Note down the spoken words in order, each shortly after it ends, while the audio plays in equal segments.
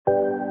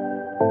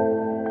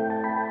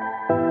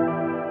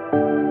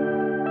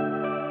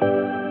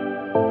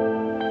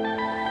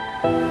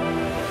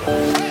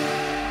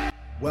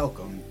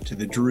to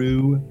the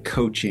Drew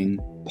Coaching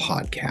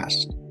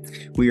Podcast.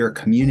 We are a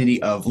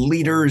community of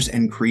leaders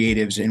and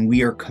creatives, and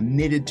we are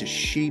committed to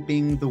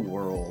shaping the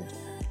world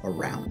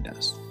around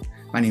us.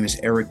 My name is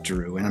Eric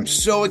Drew, and I'm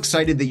so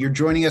excited that you're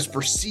joining us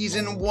for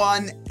Season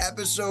 1,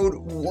 Episode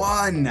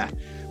 1. One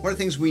of the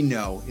things we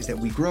know is that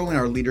we grow in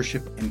our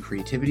leadership and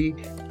creativity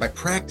by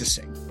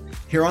practicing.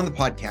 Here on the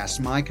podcast,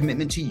 my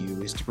commitment to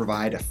you is to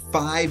provide a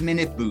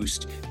 5-minute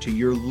boost to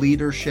your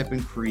leadership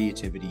and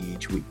creativity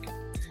each week.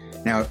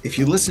 Now, if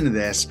you listen to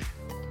this,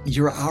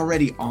 you're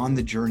already on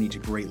the journey to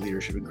great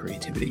leadership and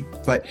creativity.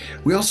 But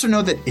we also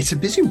know that it's a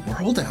busy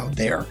world out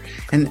there,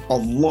 and a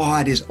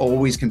lot is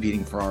always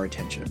competing for our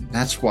attention.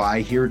 That's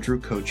why here at Drew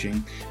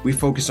Coaching, we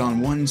focus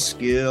on one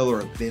skill or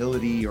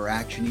ability or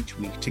action each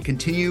week to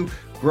continue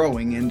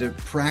growing and to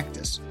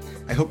practice.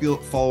 I hope you'll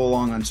follow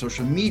along on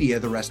social media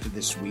the rest of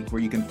this week,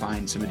 where you can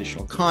find some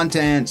additional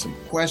content, some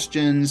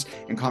questions,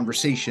 and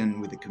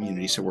conversation with the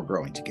community so we're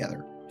growing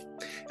together.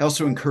 I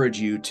also encourage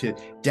you to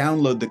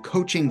download the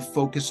Coaching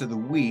Focus of the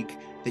Week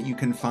that you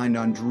can find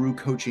on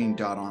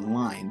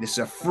drewcoaching.online. This is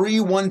a free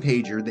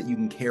one-pager that you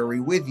can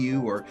carry with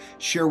you or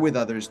share with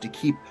others to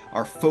keep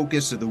our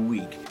focus of the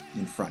week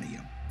in front of you.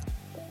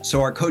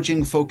 So our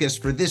coaching focus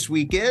for this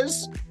week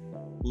is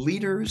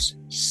leaders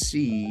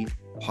see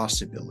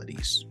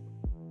possibilities.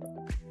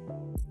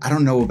 I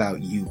don't know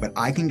about you, but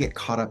I can get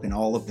caught up in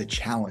all of the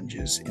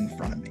challenges in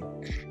front of me.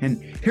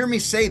 And hear me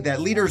say that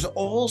leaders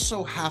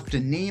also have to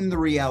name the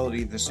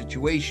reality of the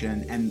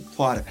situation and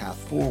plot a path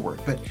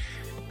forward. But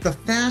the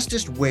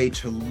fastest way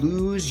to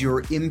lose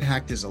your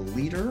impact as a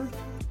leader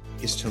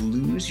is to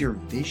lose your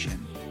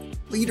vision.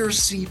 Leaders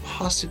see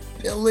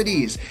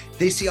possibilities.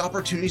 They see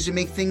opportunities to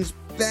make things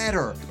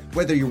better.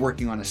 Whether you're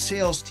working on a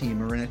sales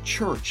team or in a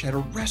church, at a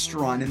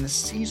restaurant, in the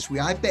C-suite,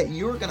 I bet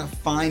you're going to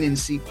find and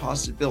see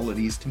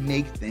possibilities to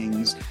make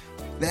things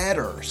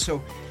better.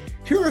 So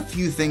here are a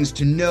few things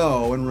to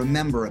know and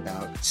remember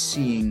about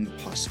seeing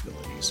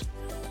possibilities.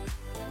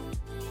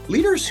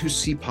 Leaders who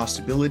see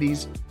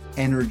possibilities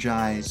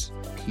energize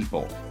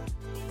people.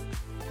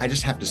 I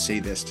just have to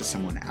say this to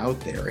someone out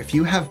there. If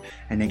you have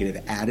a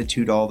negative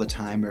attitude all the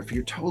time, or if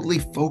you're totally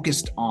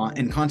focused on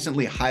and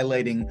constantly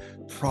highlighting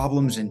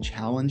problems and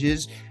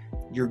challenges,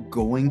 you're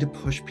going to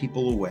push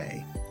people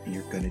away and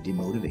you're going to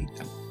demotivate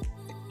them.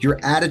 Your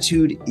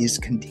attitude is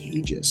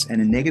contagious, and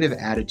a negative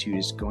attitude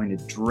is going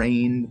to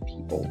drain the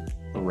people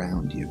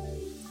around you.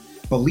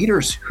 But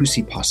leaders who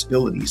see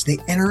possibilities, they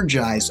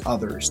energize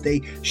others.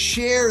 They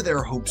share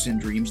their hopes and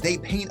dreams. They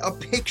paint a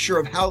picture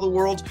of how the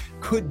world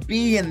could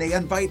be, and they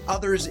invite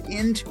others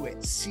into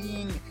it.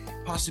 Seeing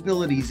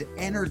possibilities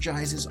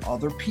energizes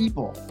other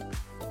people.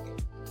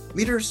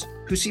 Leaders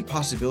who see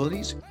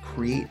possibilities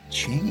create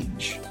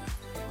change.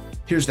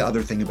 Here's the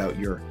other thing about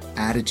your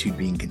attitude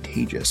being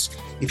contagious.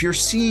 If you're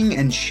seeing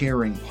and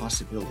sharing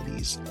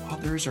possibilities,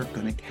 others are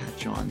going to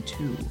catch on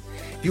too.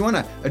 If you want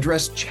to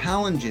address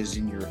challenges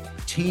in your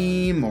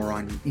team or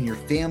in your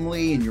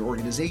family, in your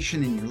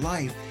organization, in your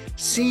life,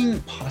 seeing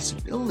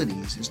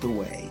possibilities is the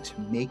way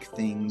to make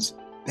things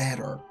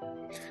better.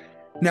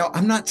 Now,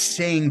 I'm not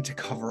saying to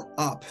cover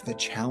up the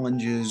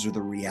challenges or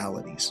the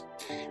realities.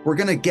 We're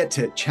going to get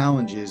to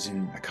challenges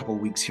in a couple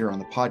of weeks here on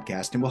the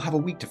podcast, and we'll have a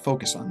week to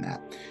focus on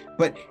that.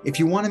 But if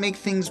you want to make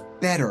things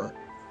better,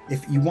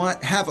 if you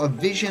have a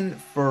vision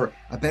for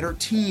a better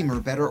team or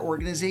better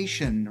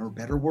organization or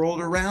better world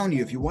around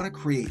you, if you want to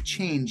create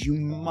change, you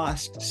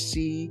must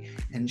see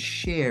and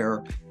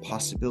share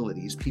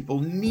possibilities. People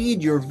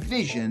need your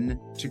vision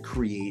to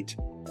create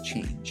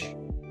change.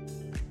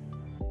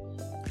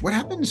 What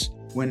happens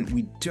when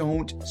we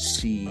don't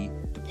see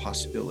the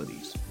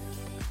possibilities?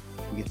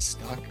 We get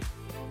stuck.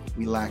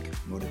 We lack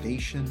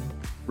motivation.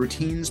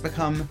 Routines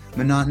become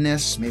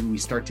monotonous. Maybe we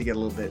start to get a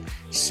little bit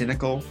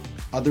cynical.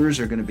 Others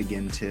are going to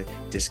begin to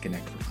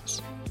disconnect from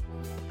us.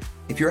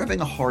 If you're having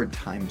a hard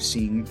time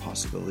seeing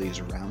possibilities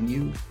around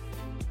you,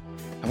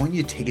 I want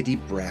you to take a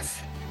deep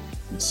breath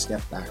and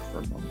step back for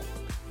a moment.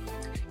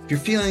 If you're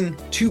feeling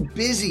too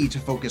busy to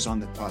focus on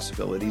the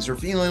possibilities, or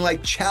feeling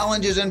like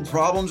challenges and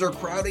problems are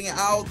crowding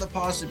out the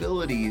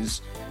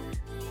possibilities,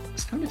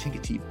 it's time to take a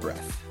deep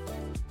breath.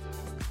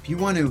 If you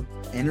want to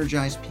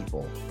energize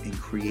people and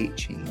create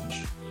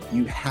change,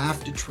 you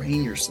have to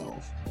train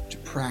yourself to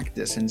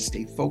practice and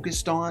stay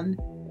focused on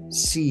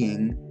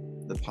seeing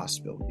the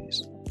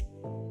possibilities.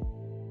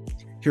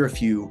 Here are a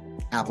few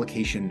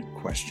application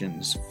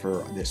questions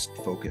for this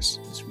focus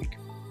this week.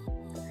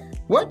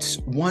 What's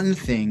one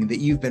thing that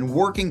you've been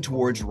working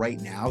towards right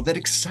now that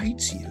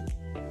excites you?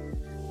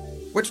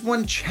 What's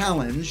one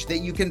challenge that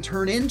you can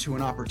turn into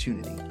an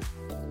opportunity?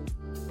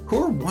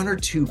 Who are one or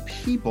two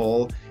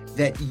people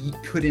that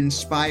could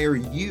inspire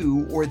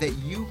you, or that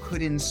you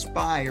could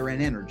inspire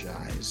and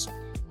energize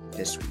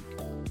this week?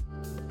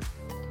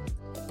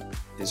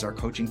 This is our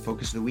coaching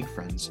focus of the week,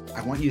 friends.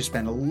 I want you to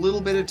spend a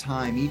little bit of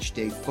time each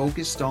day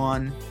focused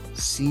on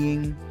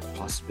seeing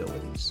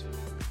possibilities.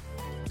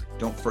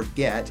 Don't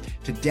forget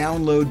to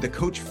download the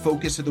Coach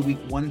Focus of the Week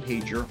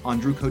one-pager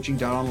on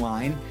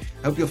drewcoaching.online.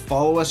 I hope you'll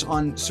follow us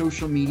on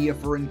social media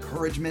for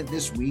encouragement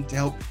this week to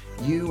help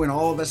you and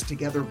all of us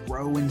together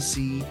grow and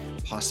see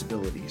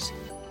possibilities.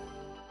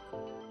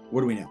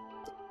 What do we know?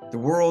 The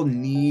world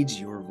needs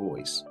your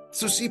voice.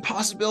 So see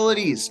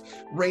possibilities,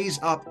 raise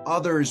up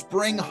others,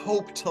 bring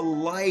hope to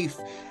life.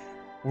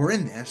 We're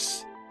in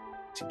this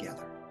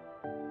together.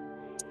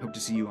 Hope to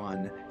see you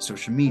on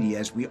social media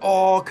as we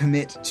all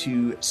commit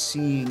to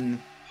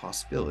seeing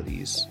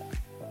possibilities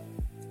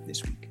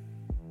this week.